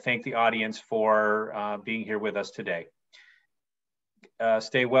I thank the audience for being here with us today.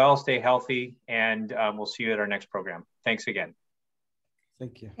 Stay well, stay healthy, and we'll see you at our next program. Thanks again.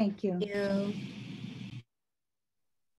 Thank you. Thank you. Thank you.